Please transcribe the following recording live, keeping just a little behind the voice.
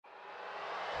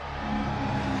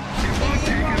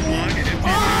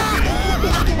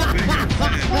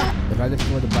If I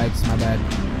destroy the bikes, my bad.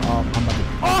 Oh, I'm about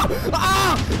to.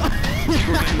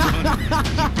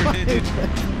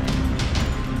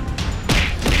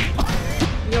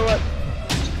 You know what?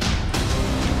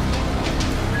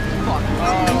 Fuck. Oh,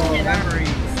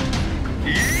 memories.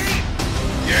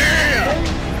 Yeah!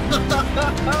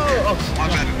 Oh, I'm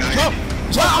about to die.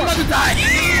 I'm about to die.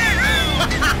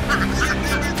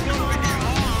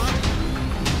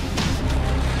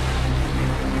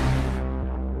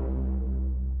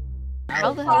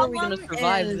 How the hell are we gonna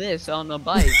survive this on the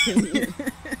bike?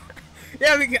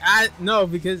 Yeah,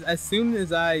 because as soon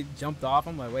as I jumped off,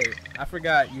 I'm like, wait, I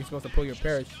forgot you're supposed to pull your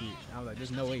parachute. I was like,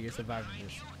 there's no way you're surviving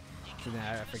this. So then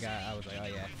I forgot. I was like, oh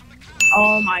yeah.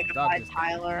 Oh my god,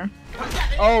 Tyler.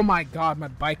 Oh my god, my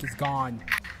bike is gone.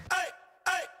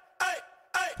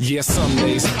 Yeah, some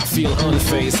days I feel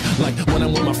unfazed, like when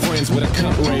I'm with my friends with a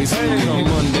cup raised. Come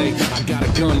Monday, I got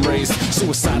a gun raised,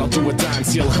 suicidal do or die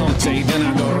until hump day. Then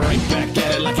I go right back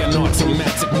at it like an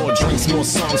automatic. More drinks, more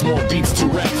songs, more beats to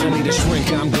rap. I need a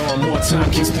shrink, I'm gone. More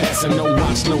time keeps passing, no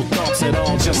watch, no thoughts at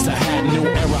all. Just a hat, new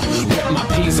era. Rep my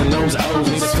P's and those O's.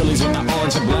 Need the Phillies with the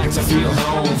orange and black to feel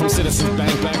home. From Citizens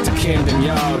Bank back to Camden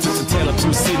Yards. It's a tale of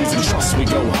two cities and trust we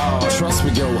go hard. Trust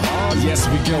we go hard, yes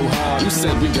we go hard. You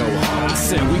said we go hard, I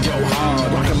said we go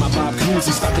hard. Rockin' my Bob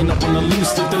Cousy, stocking up on the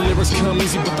loose. The lyrics come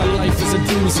easy, but the life is a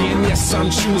doozy. And yes, I'm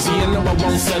choosy, and no, I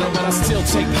won't settle, but I still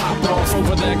take pop off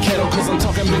over that kettle. Cause I'm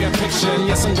talking bigger picture, and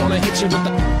yes, I'm gonna hit you with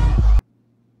the...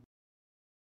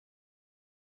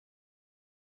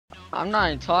 I'm not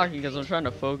even talking because I'm trying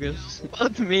to focus.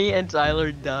 Both me and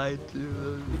Tyler died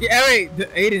too. Yeah, wait,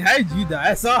 Aiden, how did you die?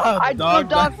 I saw how the dog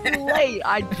jumped off too late.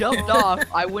 I jumped off.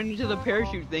 I went into the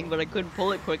parachute thing, but I couldn't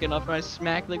pull it quick enough, and I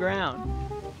smacked the ground.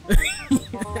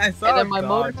 I saw and then my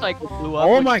motorcycle flew up.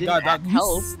 Oh my god, that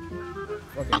helped.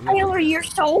 Okay, Tyler, you're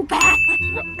so bad.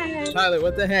 Tyler,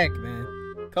 what the heck, man?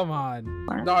 Come on.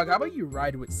 Dog, how about you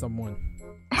ride with someone?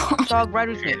 Dog, ride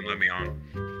with me. Let me on.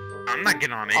 I'm not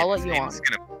getting on it. I'll let you on. It's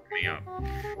gonna fuck me up.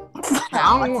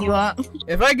 I'll let you up.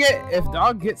 If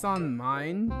dog gets on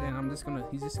mine, then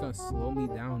he's just gonna slow me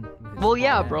down. Well,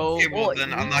 yeah, bro. Okay, well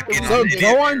then I'm not getting So on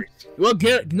go on. Well,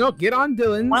 get on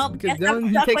Dylan. Well, because Dylan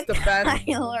he takes the fast.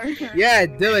 Tyler. Yeah,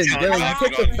 Dylan he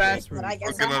takes the fast route. I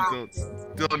guess Okay,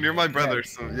 Dylan, you're my brother,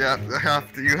 so yeah, you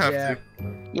have to. Yeah,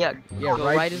 yeah, go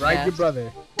ride your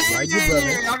brother. Ride your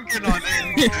brother. I'm getting on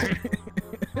it.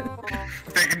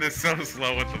 Taking this so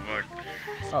slow, what the fuck?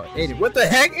 Oh, Aiden, what the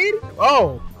heck, Aiden?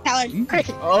 Oh! Tyler,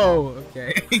 oh,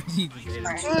 okay. Jesus,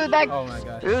 Aiden. Oh my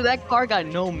god. Dude, that car got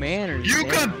no manners. You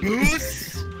got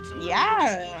boost?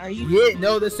 yeah, are you? Yeah,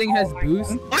 no, this thing has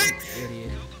boost. What?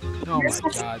 Idiot. Oh You're my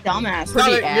such god. a dumbass.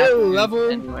 Tyler, you're level.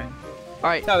 Anyway.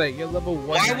 Alright. Tyler, you're level 1.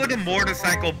 Why would a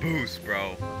motorcycle boost,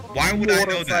 bro? Why would I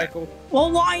know that?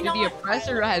 Well, why Dude, not? the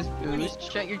oppressor has boost.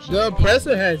 Shut your cheeks. The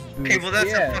oppressor has boost. Okay, well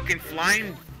that's yeah. a fucking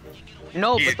flying.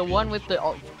 No, but the one with the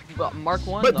Mark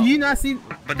 1. But though. do you not see?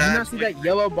 But do you not see that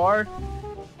yellow bar?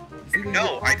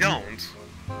 No, I don't.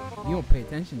 You don't pay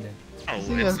attention then. Oh,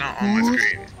 it's not on my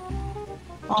screen.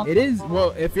 It is.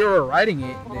 Well, if you're riding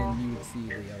it, then you would see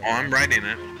the yellow. Oh, I'm writing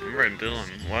it. I'm writing Dylan.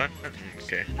 What?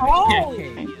 Okay. Oh.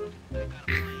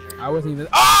 I wasn't even.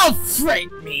 Oh,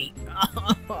 frick me!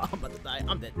 I'm about to die.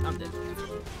 I'm dead.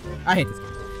 I hate this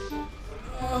game.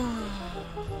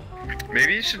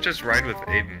 Maybe you should just ride with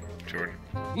Aiden, Jordan.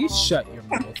 You shut your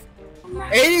mouth.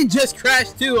 Aiden just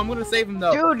crashed too. I'm gonna save him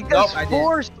though. Dude, nope, I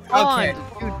forced on. Okay.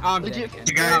 Dude, I'm legit. dead.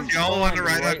 You guys, y'all want to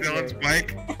ride on Dylan's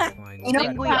bike? I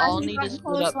think we all need to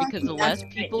split up because the less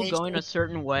people going a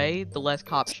certain way, the less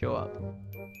cops show up.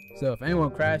 So if anyone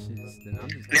crashes, then I'm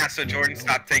just. Yeah, so Jordan,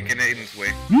 stop taking Aiden's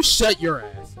way. You shut your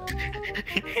ass.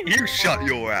 You shut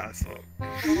your ass up.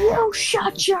 You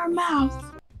shut your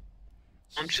mouth.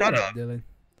 Shut up. Dylan.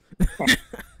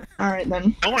 Alright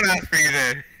then. No one asked for you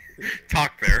to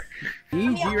talk there.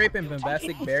 Me, G-Rape, and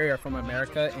Bombastic Berry are from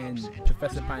America, and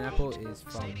Professor Pineapple is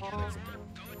from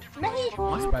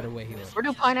Mexico. That's by the way he looks. Where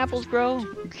do pineapples grow?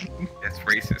 That's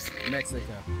racist. Mexico.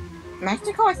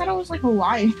 Mexico? I thought it was like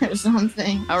Hawaii or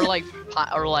something. Or like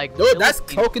Dude, that's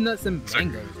coconuts and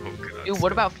mangoes. Dude,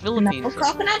 what about Philippines? No,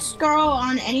 coconuts grow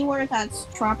on anywhere that's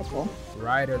tropical.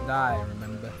 Ride or die,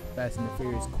 remember? Fast and the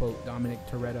Furious quote, Dominic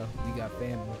Toretto, we got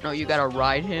family. No, you gotta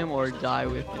ride him or die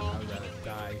with him. I'd rather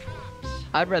die.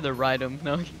 I'd rather ride him.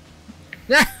 No.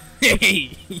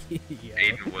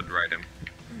 Aiden would ride him.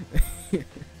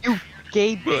 You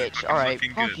gay bitch. Alright,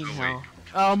 looking good, fucking though, hell.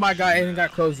 Oh my god, Aiden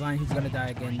got clothesline. He's gonna die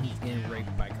again. He's getting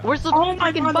raped by cops. Where's the Oh my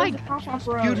fucking god, bike? there's a cop off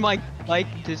road. Dude, my bike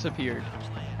disappeared.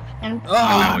 And Oh,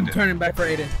 I'm turning back for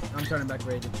Aiden. I'm turning back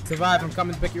for Aiden. Survive. I'm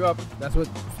coming to pick you up. That's what.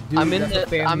 Dude, I'm in that's what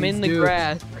the families the do.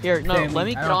 grass. Here, no, Family. let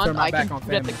me I get don't turn on. my I can back on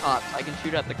shoot at the family. cops. I can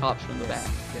shoot at the cops from the back.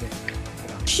 Get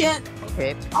it. shit.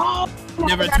 Okay. Oh,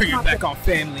 Never turn your back on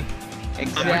family. We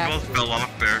both Exactly. fell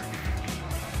off there.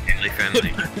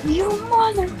 Family. You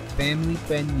mother. Family.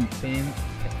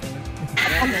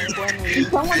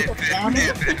 Someone put down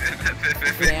it.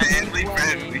 Family.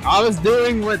 I was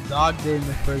doing what Dog did in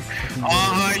the first. fucking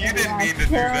Oh, video. you didn't mean to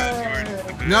do that,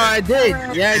 Jordan. No, I did.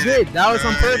 Yeah, I did. That was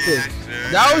on purpose.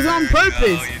 That was on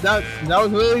purpose. That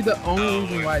was literally the only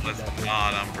reason why I did that.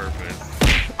 Not on purpose.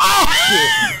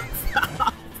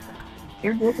 Oh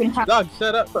You're looking shit! Dog,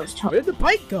 shut up. first. Where'd the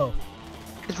bike go?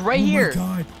 It's right Oh here. my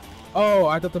god. Oh,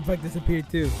 I thought the bike disappeared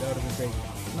too. That would have been crazy.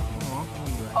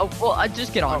 Oh, well, I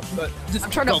just get on. But just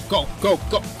I'm trying go.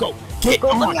 Get Go,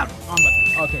 on. let me out.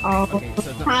 Okay. Oh, Okay.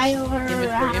 So no, Tyler.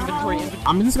 Inventory.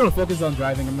 I'm just gonna focus on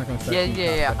driving. I'm not gonna start. keeping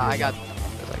Yeah. track. I got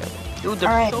this. Dude, there's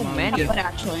Alright, so many. but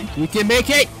actually, We can make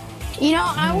it. you know,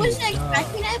 I Oh my wasn't God.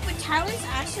 expecting it, but Tyler's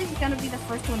actually gonna be the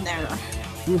first one there.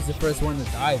 Who was the first one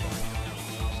to die?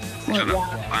 Shut Well,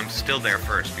 up. I'm still there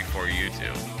first before you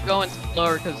two. Going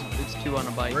slower because it's 2 on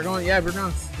a bike. We're going. Yeah, we're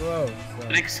going slow. So.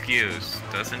 An excuse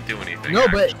doesn't do anything. No,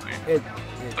 but actually. it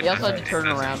You also have to It turn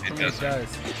doesn't- around it for me. it does.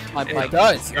 My It bike.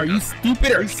 does. Are you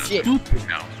stupid or Shit. stupid?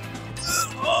 No.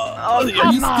 Oh, Are you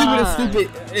come stupid or on. stupid?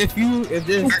 If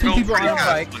there's We're two going people on pretty a fast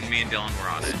bike, when me and Dylan were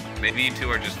on it. Maybe you two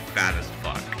are just fat as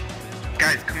fuck.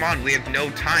 Guys, come on, we have no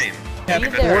time. we have Be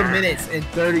 4 there. minutes and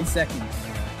 30 seconds.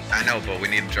 I know, but we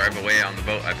need to drive away on the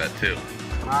boat, I bet too.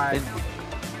 Alright.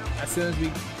 As soon as you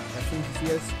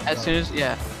see us. As soon as,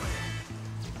 yeah.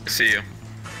 See you.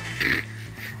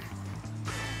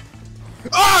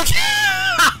 Oh!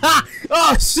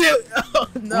 Oh shit! Oh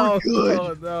no!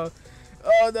 Oh no!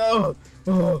 Oh no!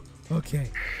 Oh, okay.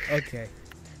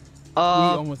 We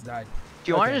almost died.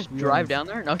 Do you want to Okay, just we drive almost- down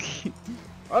there? No.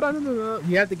 Oh no!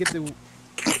 You have to get the.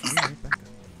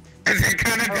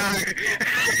 Kinda died.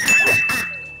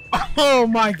 Oh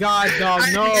my god, dog!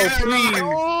 I No, get it. please!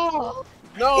 Oh!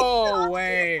 No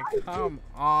way! Come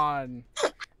on!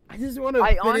 I just want to I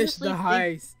finish honestly the think-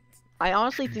 heist. I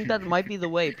honestly think that might be the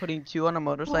way, putting 2 on a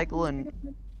motorcycle and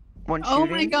 1 shooting. Oh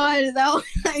my god, that was,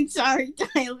 I'm sorry,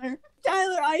 Tyler.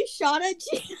 Tyler, I shot at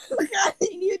you.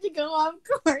 You had to go off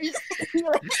course.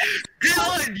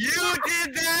 Dylan, you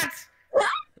did that!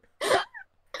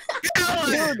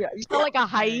 Dylan! Dude, you sound like a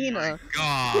hyena.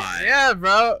 God. Yeah,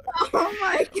 bro. Oh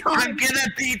my god. I'm gonna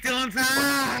beat Dylan's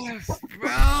ass! Bro!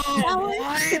 That was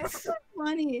What? so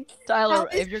funny. Tyler, That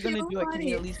was if you're gonna too do it, can funny.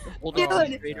 you at least hold Dude, it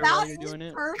on straighter while that you're is doing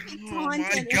it? perfect Oh my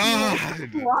content.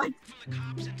 God. What?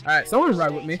 Alright, someone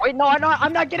ride with me. Wait, no,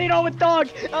 I'm not getting on with dog.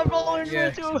 I'm following Yeah.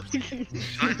 you too.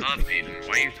 Shut up, Aiden.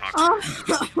 Why are you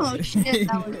talking? Oh shit,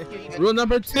 that was good. Rule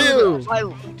number 2.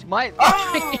 My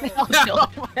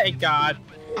Oh my god.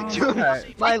 Dude,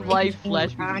 Alright. my life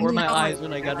flashed before my I know. eyes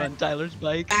when I got on Tyler's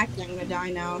bike. Back, I'm gonna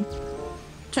die now.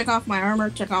 Took off my armor,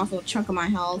 took off a chunk of my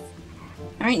health.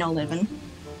 There ain't no living.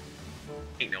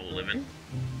 Ain't no living.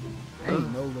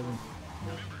 Ain't no living.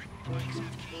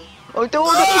 Oh,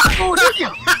 don't!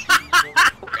 You're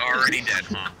already dead,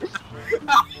 huh?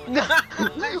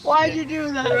 Why'd you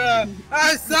do that? Bruh,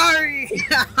 I'm sorry.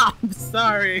 I'm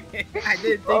sorry. I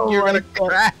didn't think you were my gonna God.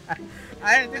 crash.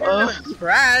 I didn't think you were gonna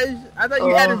crash. I thought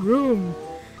you had a room.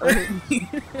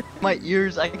 My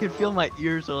ears, I could feel my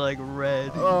ears are like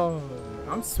red. Oh,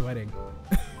 I'm sweating.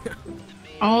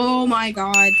 Oh my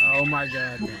god. Oh my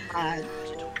god.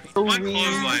 Someone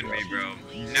clothesline me, bro.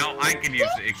 Now I can use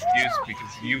the excuse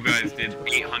because you guys did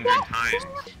 800 times.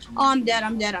 Oh, I'm dead,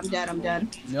 I'm dead, I'm dead, I'm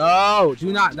dead. No,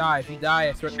 do not die. If you die,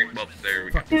 I swear. Well, there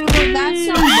we go. Dude, that's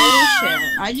some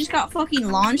bullshit. I just got fucking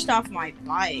launched off my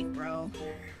bike, bro.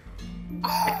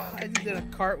 I just did a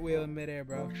cartwheel in midair,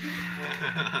 bro.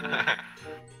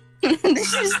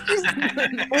 this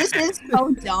is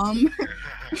so dumb.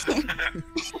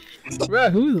 Bro,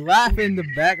 who's laughing in the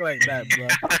back like that, bro?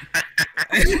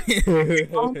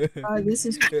 Oh my god, this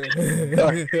is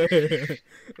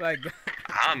Like,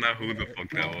 I don't know who the fuck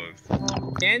that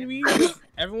was. can we?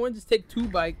 Everyone just take 2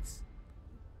 bikes.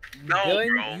 No, Dylan,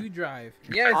 bro. you drive.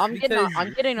 Yes, I'm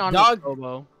getting on dog- the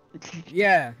Kobo.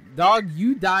 Yeah, dog,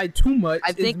 you died too much.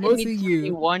 I think it's it mostly needs to be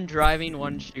you. 1 driving,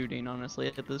 1 shooting, honestly,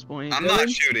 at this point. I'm not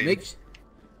Dylan, shooting.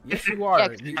 Yes, you are. Yeah,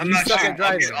 You, I'm you not suck shooting. at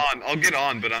driving. I'll get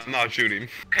on, but I'm not shooting.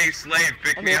 Hey, slave,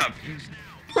 pick me up.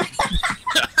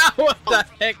 What the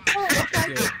heck? What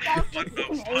the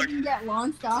fuck? Aiden get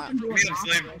launched off and do Me and a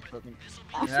slave.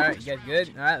 Alright, you guys good?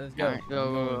 Alright, let's go. Alright,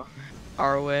 go.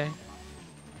 Our way.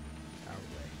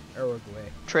 Uruguay.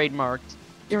 Trademarked.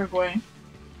 Uruguay.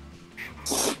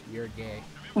 You're gay.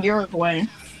 Uruguay.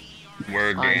 We're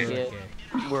I'm gay. gay.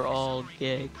 We're all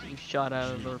gay. We shot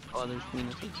out of our father's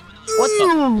penises. What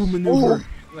the maneuver?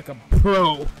 Like a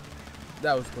pro.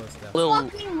 That was close. That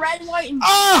was Fucking red, white, and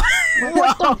Oh!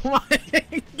 What the Oh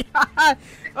my god!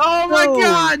 Oh my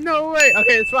god! No way!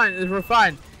 Okay, it's fine. We're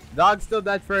fine. Dog still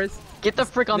died first. Get the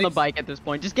frick on the Next- bike at this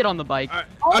point. Just get on the bike.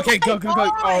 Oh Okay, my go, go, go.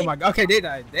 God. Oh my god. Okay, they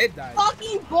died. They died.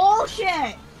 fucking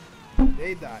bullshit,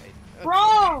 They died. Okay.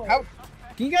 bro. How,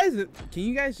 can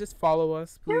you guys just follow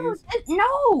us, Dude, please?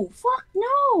 no, fuck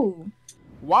no,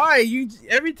 Why?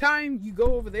 Every time you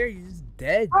go over there, you're just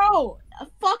dead. bro. A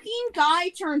fucking guy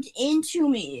turned into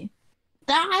me.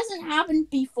 That hasn't happened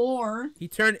before. He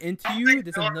turned into you.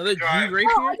 There's another G right Bro, here.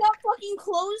 I got fucking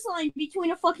clotheslined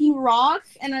between a fucking rock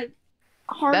and a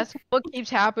hard. That's what keeps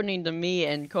happening to me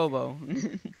and Kobo.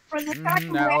 for the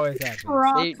fact That always happens.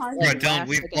 rock. They- has- Alright, Dylan, Last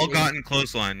we've second, all dude. gotten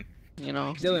clothesline. You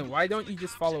know. Dylan, why don't you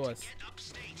just follow us?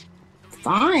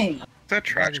 Fine. That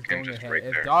trash Dog is can going just ahead. right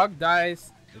If there. dog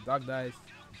dies, yes.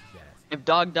 If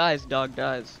dog dies, dog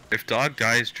dies. If dog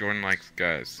dies, Jordan likes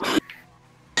guys.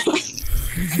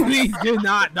 Please do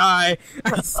not die.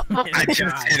 I swear I to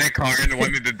just God. hit a car and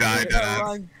wanted to die.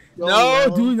 Deadass.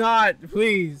 No, do not.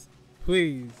 Please.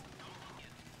 Please.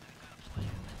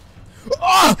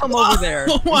 Oh! Come over there.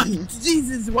 Oh my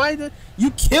Jesus, why the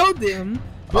you killed him,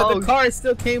 but Oh. the car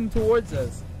still came towards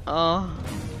us.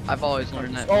 I've always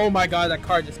learned that. Oh my god, that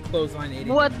car just clotheslined 80.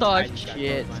 What the I just got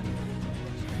shit?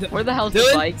 clotheslined. Where the hell's the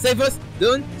Dylan, bike? save us!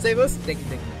 Dylan, save us! Thank you,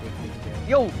 thank you, thank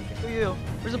you. Yo,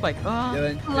 where's the bike?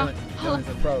 Dylan, Hello, Dylan, hello. Dylan's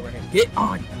a pro right here. Get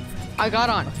on! I got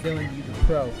on. Dylan, you the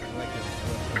pro. I like this.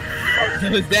 Oh,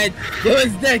 Dylan's dead!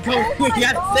 Dylan's dead! Go! Oh we my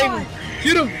gotta God. save him!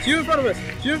 Shoot him! Shoot in front of us!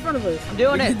 Shoot in front of us! I'm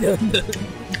doing it.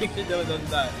 Make sure Dylan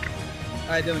doesn't die.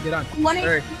 Alright, Dylan, get on. One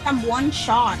Alright. I'm one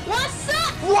shot. What's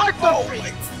up? What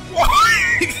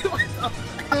the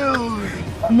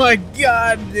Oh my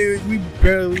god, dude, we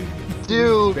barely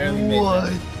Dude, barely made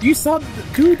that. You saw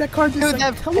dude, that car just Dude, like,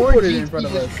 that teleported in front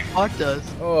of us. fucked us.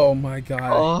 Oh my god.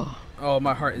 Oh. Oh,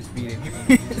 my heart is beating.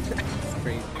 That's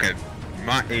crazy. Okay,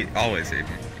 not always Aiden.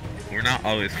 We're not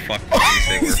always fucked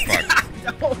when you say we're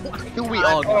fucked. Oh my Dude, we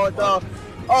god. all Oh got no.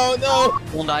 Oh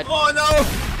no. One died. Oh no.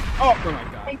 Oh my god.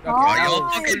 Okay, Oh, that y'all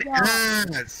was- fucking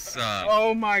ass.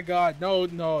 Oh my god. No,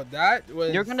 no. That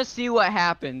was You're gonna see what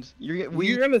happens. You're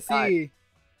gonna died. see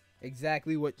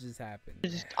exactly what just happened.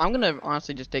 I'm gonna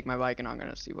honestly just take my bike and I'm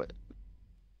gonna see what.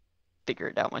 Figure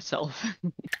it out myself.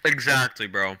 Exactly,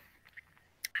 bro.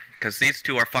 Because these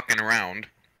two are fucking around.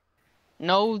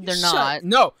 No, they're Shut- not.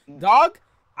 No, dog.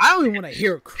 I don't even want to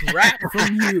hear crap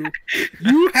from you.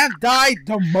 You have died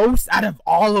the most out of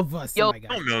all of us. Yo, oh my I god.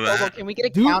 don't know Kobo, that. can we get a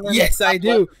Dude, counter? yes, I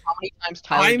do. How many times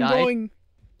Tyler I'm died? going.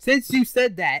 Since you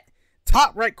said that,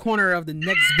 top right corner of the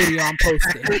next video I'm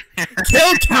posting,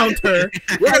 kill counter.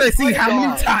 We're gonna see how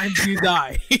many times you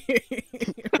die.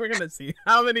 We're gonna see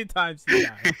how many times you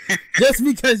die, just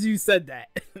because you said that.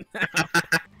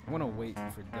 I want to wait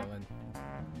for Dylan,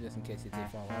 just in case if they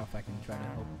fall off, I can try to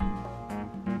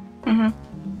help.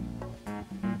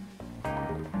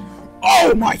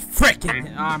 Oh my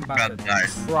frickin'! I'm about to die.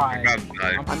 cry. I'm about to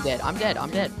die. I'm dead. I'm dead. I'm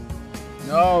dead.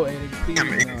 No, Aiden, please. I'm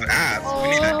Aiden's no. ass. We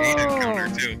need an Aiden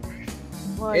counter too.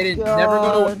 Aiden, never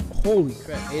go to. Holy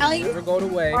crap! Aiden, Ellie, never go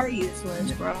away. Are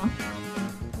useless, bro.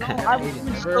 No, Aiden, I'm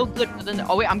never so good. But then,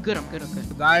 oh wait, I'm good. I'm good. I'm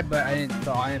good. die, but I didn't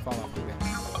fall. I didn't fall off. Okay.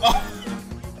 Oh.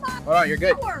 Hold on, you're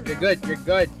good. You're good. You're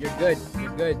good. You're good.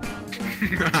 You're good.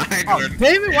 I Oh, good.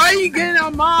 David, why are you getting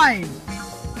on mine?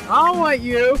 I don't want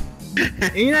you.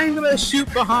 And you're not even gonna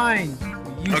shoot behind.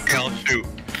 You Okay, I'll shoot.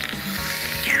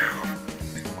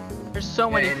 There's so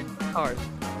many Aiden. cars.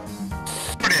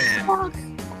 Put it in. Fuck.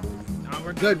 No,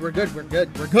 we're good. We're good. We're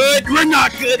good. We're good. We're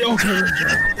not good. Okay, we're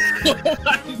good. Oh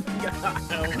my god.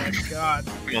 Oh my god.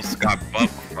 Almost got butt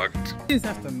fucked. We just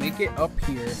have to make it up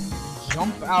here,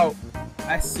 jump out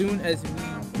as soon as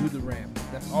we do the ramp.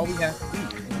 That's all we have to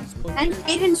do. And it's supposed And to-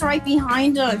 Aiden's right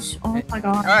behind us. Oh my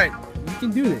god. Alright, we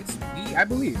can do this. I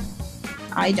believe.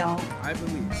 I don't. I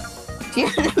believe.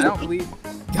 I don't believe.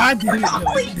 God damn it,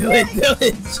 Dylan.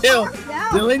 Dylan, chill.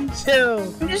 Dylan,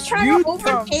 chill. I'm just trying You to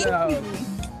overtake calm you. down.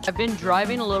 I've been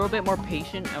driving a little bit more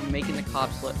patient and making the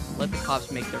cops let the cops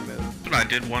make their move. That's what I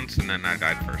did once and then I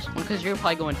died first. Because you're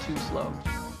probably going too slow.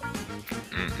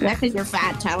 That's because you're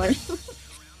fat, Tyler.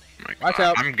 My Watch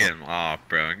God, out. I'm getting off,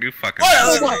 bro. You fucking.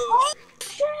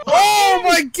 Oh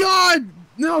my god!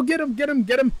 No, get him, get him,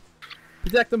 get him.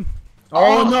 Protect him.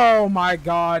 Oh no, my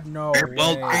god, no.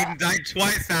 Well, way. Aiden died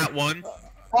twice that one.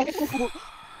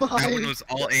 That one was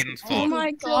all Aiden's Oh fault.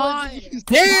 my god.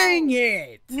 Dang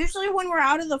it! Usually when we're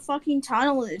out of the fucking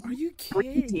tunnel, it's Are you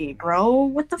crazy, kidding? bro.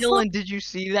 What the Dylan, fuck? did you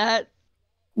see that?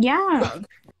 Yeah.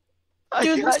 I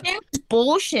Dude, this got- game is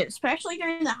bullshit, especially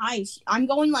during the heist. I'm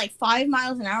going like 5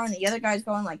 miles an hour and the other guy's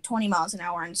going like 20 miles an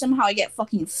hour and somehow I get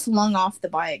fucking flung off the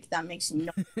bike. That makes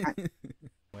no sense.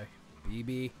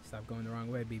 BB, stop going the wrong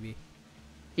way, BB.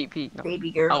 PP. No.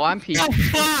 Baby girl. Oh, I'm PP. Oh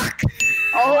fuck!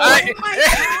 Oh I-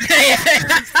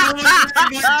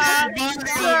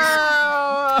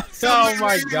 Someone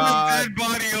my ran god. a dead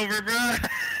body over, bro.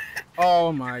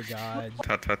 Oh my god.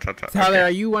 Tyler, are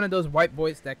you one of those white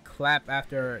boys that clap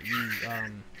after you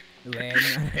land on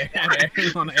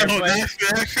an Oh, airplane?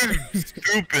 that shit is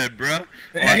stupid, bro.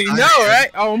 Yeah, you know, right?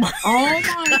 Oh my. Oh my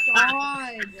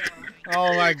god.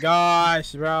 Oh my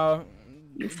gosh, bro.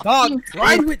 Dog,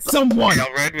 ride with someone.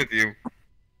 I'll ride with you.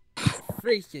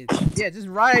 Freaking. Yeah, just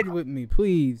ride with me,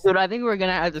 please. Dude, I think we're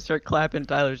gonna have to start clapping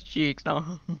Tyler's cheeks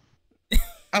now.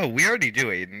 Oh, we already do,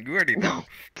 Aiden. You already know.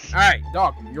 Alright,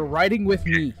 dog, you're riding with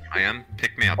me. I am.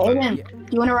 Pick me up. Aiden, Yeah. do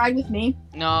you want to ride with me?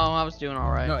 No, I was doing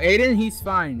alright. No, Aiden, he's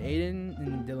fine. Aiden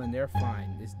and Dylan, they're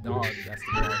fine. This dog, that's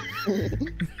the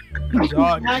dog.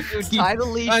 Dog. Dude, tie the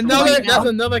leash Another, right now. that's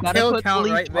another Gotta kill put the count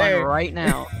leash right on there. right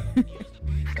now.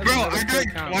 That's Bro, another I kill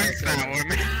got count twice right that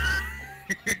one.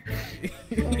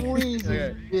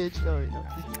 Okay. bitch. No, no.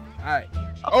 Alright.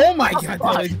 Oh my god, fuck.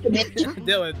 Dylan.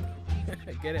 Dylan.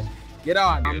 Get it. Get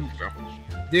on.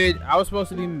 Dude, I was supposed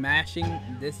to be mashing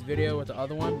this video with the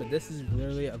other one, but this is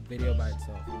literally a video by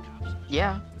itself.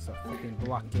 Yeah. It's a fucking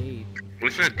blockade.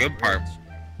 This is a good part.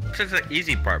 This is the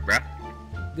easy part, bro.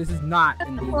 This is not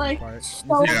an easy Like, part. This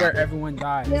so- is where everyone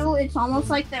dies. Still, it's almost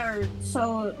like they're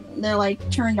like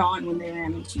turned on when they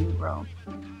ram into you, bro.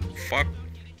 Fuck.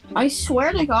 I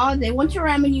swear to God, they want to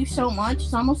ram into you so much.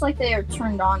 It's almost like they are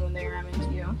turned on when they ram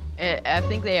into you. I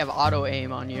think they have auto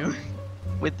aim on you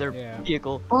with their Yeah.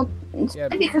 vehicle. Well, it's Yeah,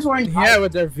 because we're in. Yeah,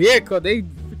 with their vehicle, they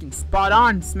freaking spot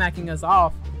on smacking us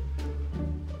off.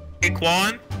 Hey,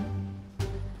 Quan?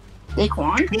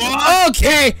 Daquan? Quan?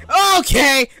 Okay,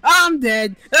 okay, I'm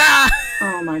dead. Ah!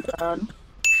 Oh my God.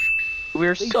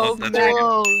 We're so that's right.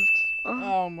 close.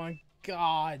 Oh my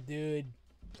god, dude.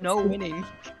 No winning.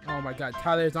 Oh my god,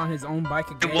 Tyler's on his own bike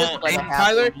again. Well, Like a Aiden's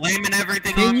Tyler, blaming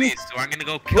everything can on you- me, so I'm gonna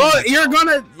go kill well,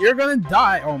 myself. you're gonna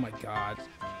die. Oh my god.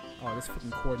 Oh, this fucking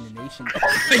coordination. Oh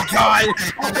my god.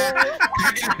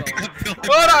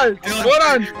 Hold on, hold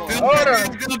on, hold on, hold on,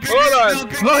 hold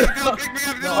on,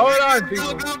 hold on,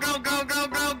 people.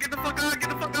 Go, get the fuck on, get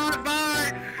the fuck on,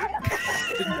 bye!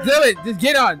 Dylan, just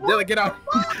get on, Dylan, get on.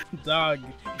 Dog,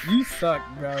 you suck,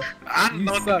 bro. I don't You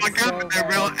know what the suck fuck happened so there,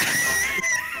 bro.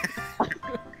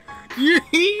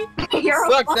 He You're a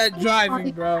sucks at fucking driving,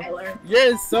 funny bro. Tyler.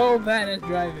 You're so bad at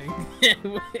driving.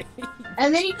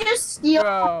 And then you just steal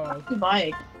Bro, the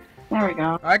bike. There we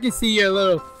go. I can see your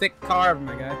little thick car,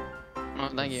 my guy. Oh,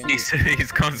 thank you.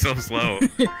 He's going so slow.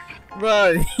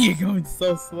 Bro, you're going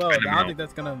so slow. I I know. don't think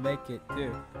that's gonna make it,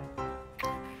 too.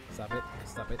 Stop it,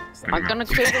 stop it, stop I'm it. gonna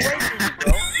take it away from you,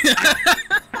 bro.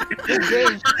 This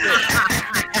game is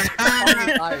shit.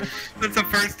 That's the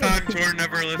first time Jordan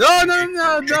ever listened No, to no, me.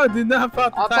 no, no, do not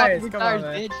pop the I'll pop tires. your Come tires,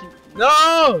 on, man. bitch.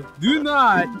 No, do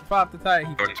not pop the tire.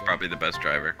 Jordan's probably the best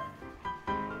driver.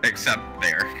 Except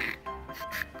there.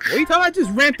 What are you talking about? I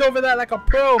just ramped over that like a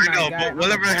pro, I man. know, but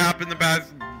whatever happened the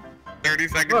past 30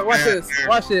 seconds. Look, watch man, this, we're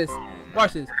watch this,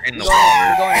 watch this. In the We're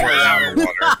water. going We're in the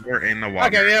water. We're in the water.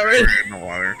 Okay, yeah, We're in the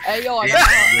water. Hey, yo, I Yeah.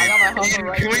 got my Hummer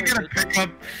right Can we here. get a bitch. pickup?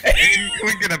 Can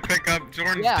we get a pickup?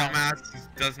 Jordan's Yeah. dumbass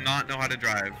does not know how to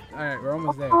drive. Alright, we're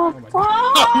almost there. Oh, Oh my fuck!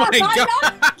 god. Oh my I'm god.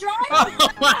 not driving. Oh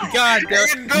my god, dude.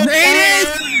 Aiden, go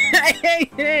Aiden!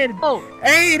 Aiden! Oh,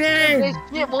 Aiden! this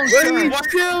shit won't What are turn. you What?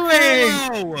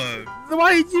 doing? No!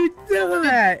 Why did you do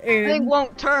that, This thing Aiden?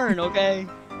 won't turn, okay?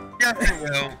 Yes, it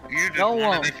will. You just No,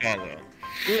 wanted to follow.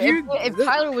 Dude, You- if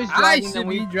Tyler was I driving, should then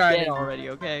be we'd be driving. dead already,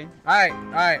 okay?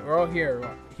 Alright, we're all here.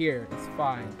 We're here. It's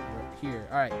fine. We're here.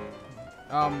 Alright.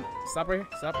 Stop right here.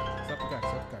 Stop the car. Stop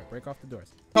the car. Break off the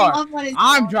doors. I Car. love what it's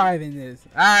I'm called. driving this.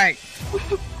 Alright.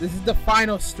 This is the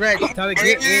final stretch. Tell the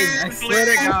get in. I swear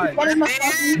to God. Get in the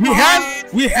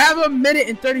fucking We have a minute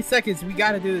and 30 seconds. We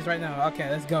gotta do this right now. Okay,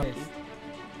 let's go.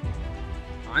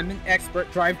 I'm an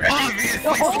expert driver. Obviously,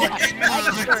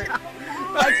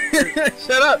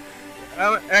 Shut up.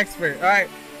 I'm an expert. Alright,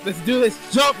 let's do this.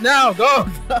 Jump now. Go,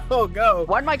 go, go.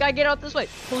 Why'd my guy get out this way?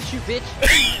 Pull shoot, bitch.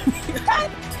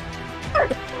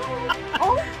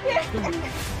 Oh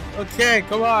shit! Okay,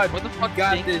 come on. What the You fuck,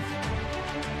 got Jake? this.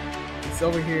 It's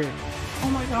over here. Oh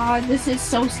my God, this is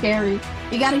so scary.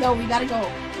 We gotta go. We gotta go.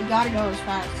 We gotta go as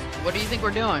fast. What do you think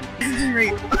we're doing?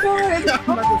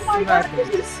 Oh my god, this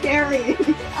is scary.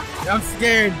 I'm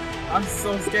scared. I'm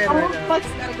so scared Oh, right now. fuck,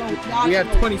 gotta go. We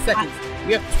have 20 seconds.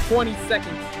 We have 20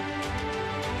 seconds.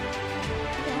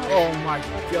 Oh my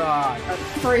god.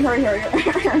 Hurry.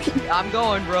 I'm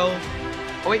going, bro.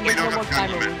 Oh, wait, maybe one more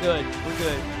timer. We're good. We're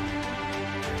good.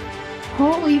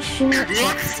 Holy shit.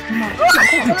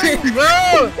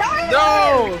 Bro!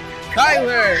 No!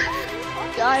 Tyler!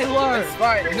 Tyler! It's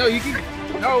fine. No, you can.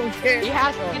 No, we can't. He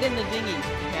has to get in the dinghy. He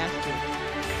has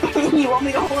to. You want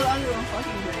me to hold on to a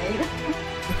fucking grenade?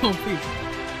 Oh, please.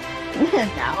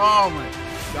 No. Oh my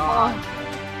god.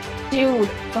 Dude,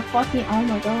 the fucking, oh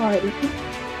my god.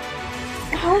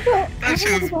 How the, That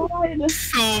shit oh my god.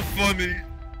 So funny.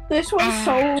 This was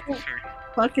so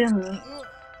fucking,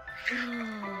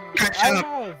 Catch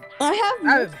up. I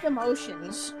have mixed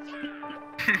emotions.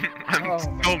 I'm Oh so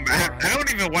my mad. God. I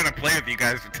don't even want to play with you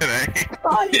guys today.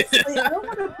 Honestly, I don't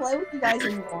want to play with you guys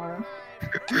anymore.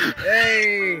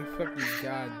 Hey! Fucking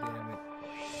god damn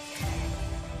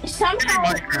it. Somehow,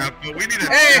 Minecraft, but we need a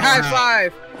Hey, high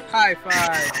five! High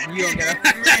five! You don't get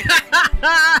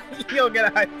a You don't get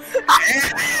a high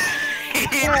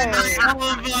all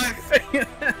of us.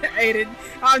 Aiden,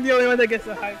 I'm the only one that gets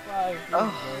a high five.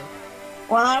 Oh.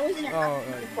 well, I was in a Oh,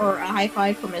 for a high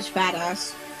five from his fat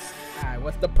ass. alright,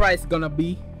 what's the price gonna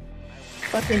be?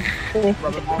 Fucking I'm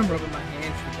rubbing my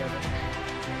hands together.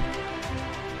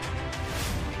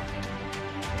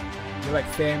 You're like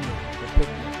family. We're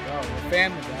picking up. Oh, we're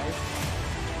family, guys.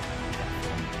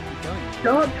 Keep going.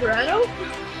 No, Toretto?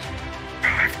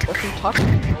 What's he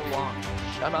talking so long?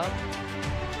 Shut up.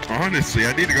 Honestly,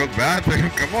 I need to go to the bathroom.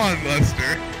 Come on,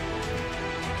 Lester.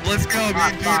 Let's go, me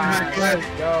and Dean high Let's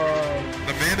five. go.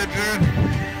 The manager,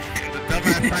 the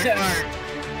dumbass high five.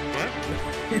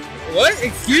 What?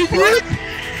 Excuse me? What?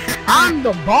 I'm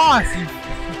the boss. You...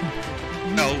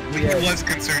 No, he Yes. was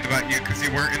concerned about you because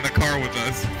you weren't in the car with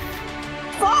us.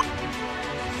 Fuck!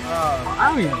 I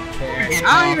don't even care.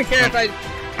 I don't even care if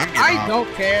I'm getting I off.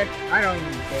 don't care. I don't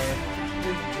even care.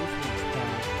 This is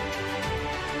fine.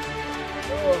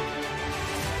 Oh.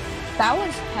 That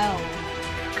was hell.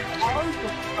 That was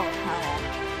hell.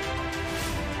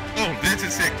 Oh, this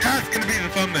is sick. That's gonna be the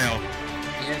thumbnail.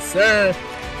 Yes, sir.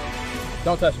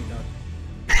 Don't touch me, dog.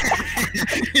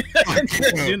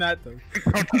 Do not touch.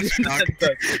 Don't touch Do not dog.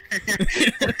 touch.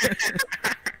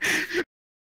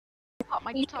 Pop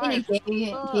my Gabe, tires.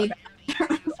 Gabe.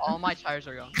 All my tires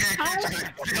are gone.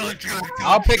 Dylan, drive.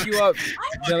 I'll pick you up,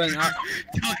 Dylan.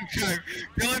 Dylan, drive.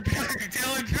 Dylan,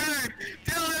 drive.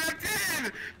 Dylan, I'm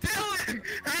dead. Dylan.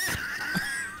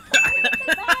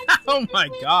 Oh my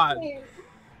god.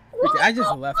 I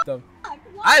just left them.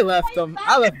 I left them.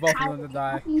 I left both of them to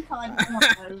die.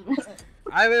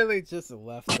 I literally just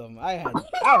left them. I was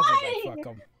just like, fuck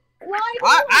them. Why?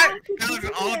 That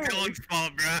was all Dylan's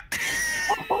fault, bro.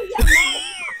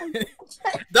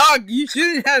 Dog, you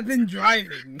shouldn't have been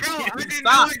driving. Bro, I didn't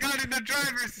Stop. know I got in the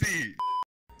driver's seat.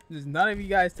 Just none of you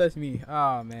guys touch me.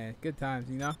 Oh man, good times,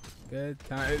 you know? Good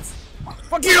times.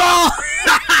 Fuck you all!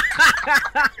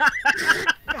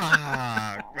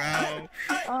 Fuck, bro.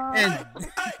 And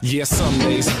Yeah, some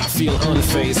days I feel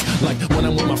unfazed, like when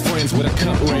I'm with my friends with a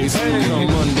cup raised. On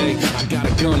Monday, I got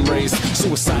a gun raised.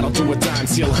 Suicidal, do or die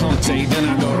until hump day. Then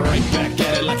I go right back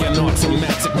at it like an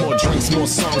automatic. More drinks, more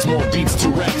songs, more beats to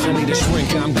rap. I need a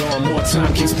shrink, I'm gone. More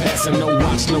time keeps passing. No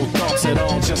watch, no thoughts at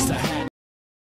all, just a hat.